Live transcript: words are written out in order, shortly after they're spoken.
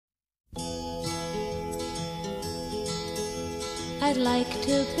I'd like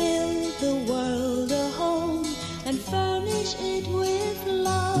to build the world a home and furnish it with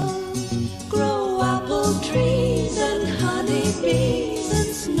love. Grow apple trees and honey bees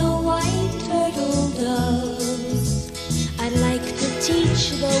and snow white turtle doves. I'd like to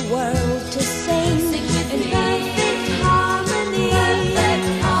teach the world to sing in perfect harmony. I'd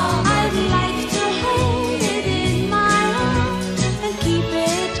like to hold it in my arms and keep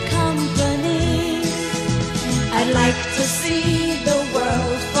it company. I'd like to see the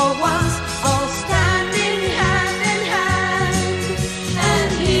world for once all standing hand in hand and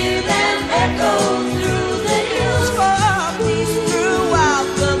hear them echo through the hills for peace throughout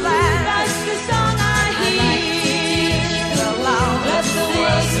the land. That's the song I hear. Let the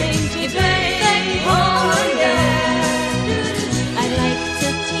world sing today. Oh yeah. I'd like to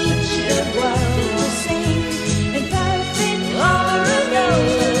teach the world to sing in perfect harmony.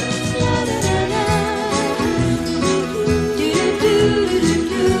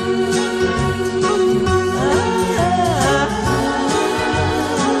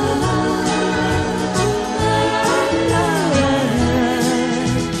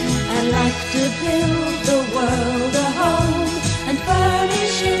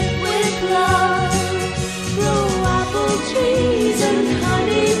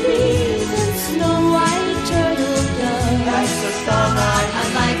 I'd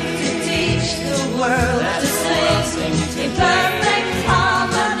like to teach the world to sing in perfect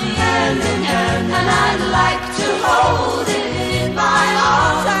harmony, hand in hand, and I'd like to hold it in my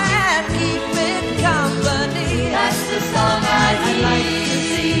arms and keep it company. That's the song I'd like to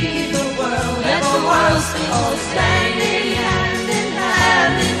see the world, let the world sing, all standing hand in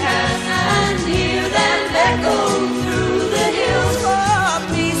hand, and hear them echo through the hills for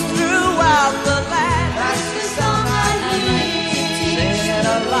peace throughout the land. That's the song I'd like to teach it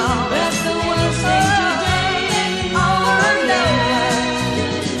along. Let the world sing today, over and over.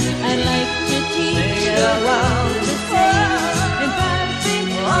 I'd like to teach the world to sing in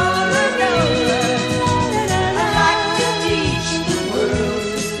perfect harmony. I'd like to teach the world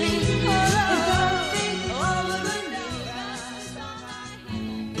to sing in perfect harmony.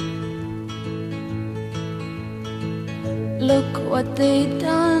 Look what they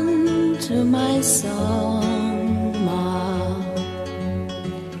done to my song, Ma.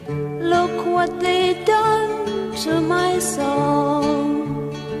 Look what they done to my song.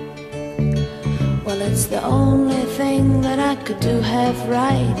 Well, it's the only thing that I could do half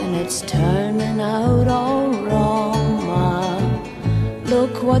right, and it's turning out all wrong, Ma.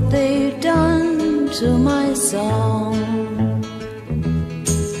 Look what they've done to my song.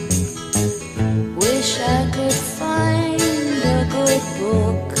 Wish I could find a good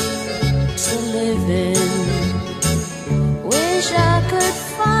book to live in. Wish I could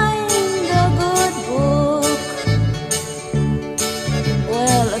find a good book.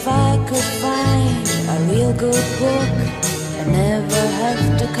 Well, if I could find a real good book, I'd never have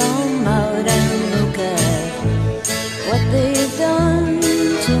to come out and look at what they've done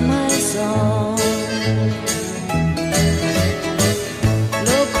to my song.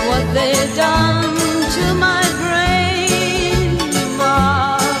 Look what they've done to my brain,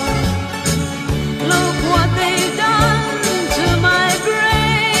 Ma. Look what they've done to my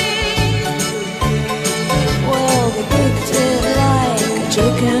brain. Well, they baked it like a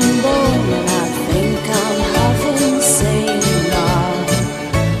chicken bone, and I think I'm half insane, Ma.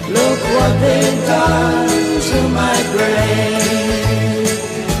 Look what they've done to my brain.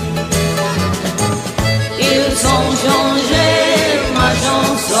 Ils ont changé ma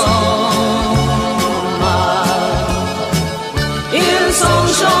chanson. Ils ont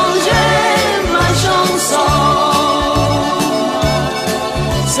changé ma chanson.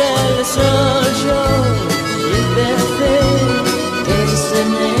 C'est la seule chose que j'ai fait, et ce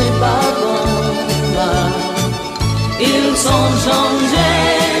n'est pas bon. Ils ont changé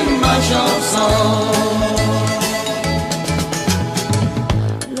ma chanson.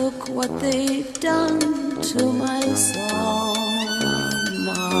 Look what they've done to my song,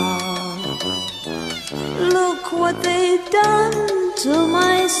 Ma. Look what they've done to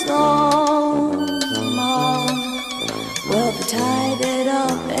my song, Ma. Well, they tied it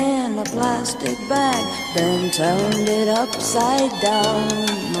up in a plastic bag, then turned it upside down,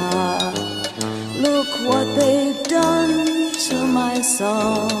 Ma. Look what they've done to my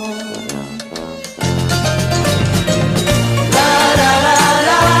song. La la la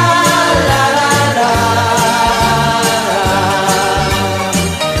la la la la.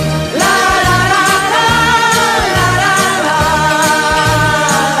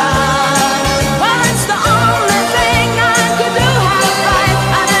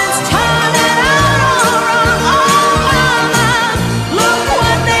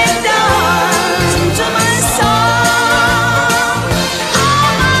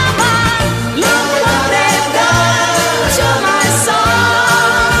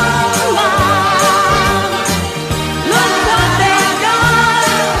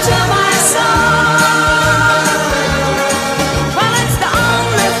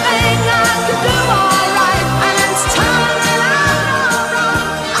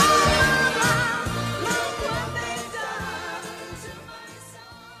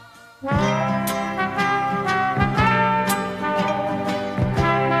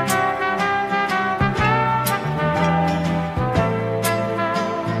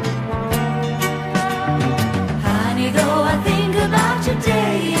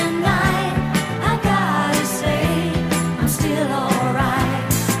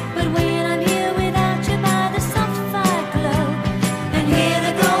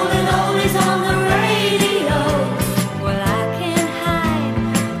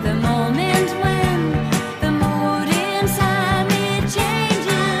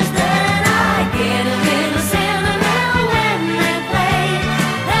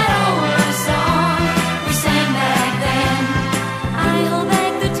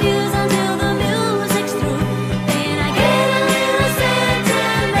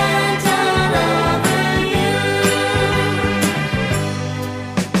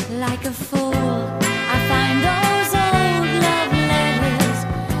 like a fool, I find those old love letters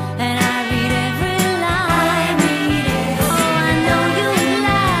and I read every line. Oh, I know you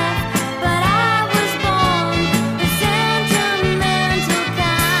laugh, but I was born the sentimental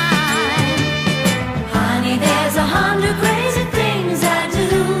kind. Honey, there's 100 crazy things I do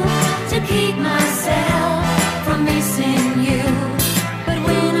to keep myself from missing you. But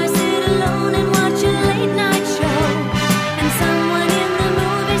when I sit alone and watch a late night show and someone in the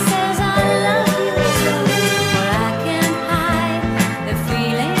movie says I love you so, well, I can't hide the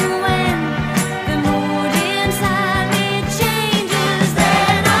feeling when the mood inside me changes.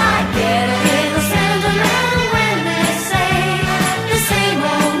 Then I get a little sentimental when they say the same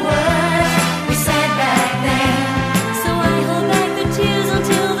old words we said back then. So I hold back the tears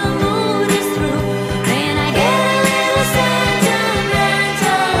until the mood is through. Then I get a little sentimental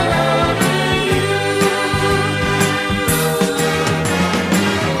over you.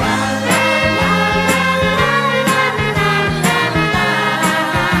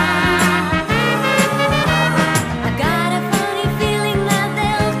 I got a funny feeling that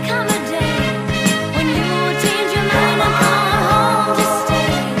there'll come a day when you will change your mind and come home to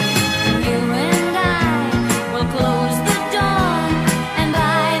stay. And you and I will close the door, and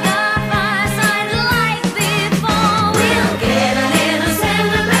by the fireside like before, we'll get a little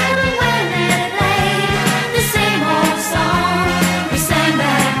sentimental when they play the same old song we sang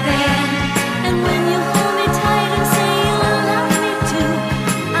back then. And when you hold me tight and say you love me too,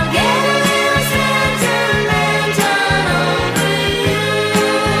 I'll get a little sentimental over you.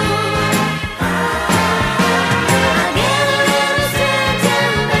 I'll get a little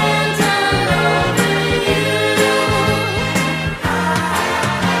sentimental over you. I'll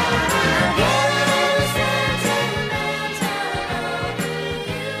get a little sentimental over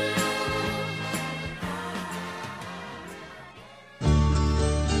you.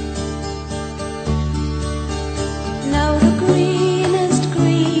 Now the greenest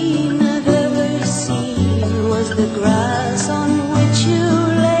green I've ever seen was the grass on which you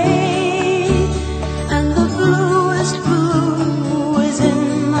lay, and the bluest blue was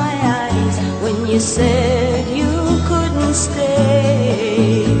in my eyes when you said you couldn't stay.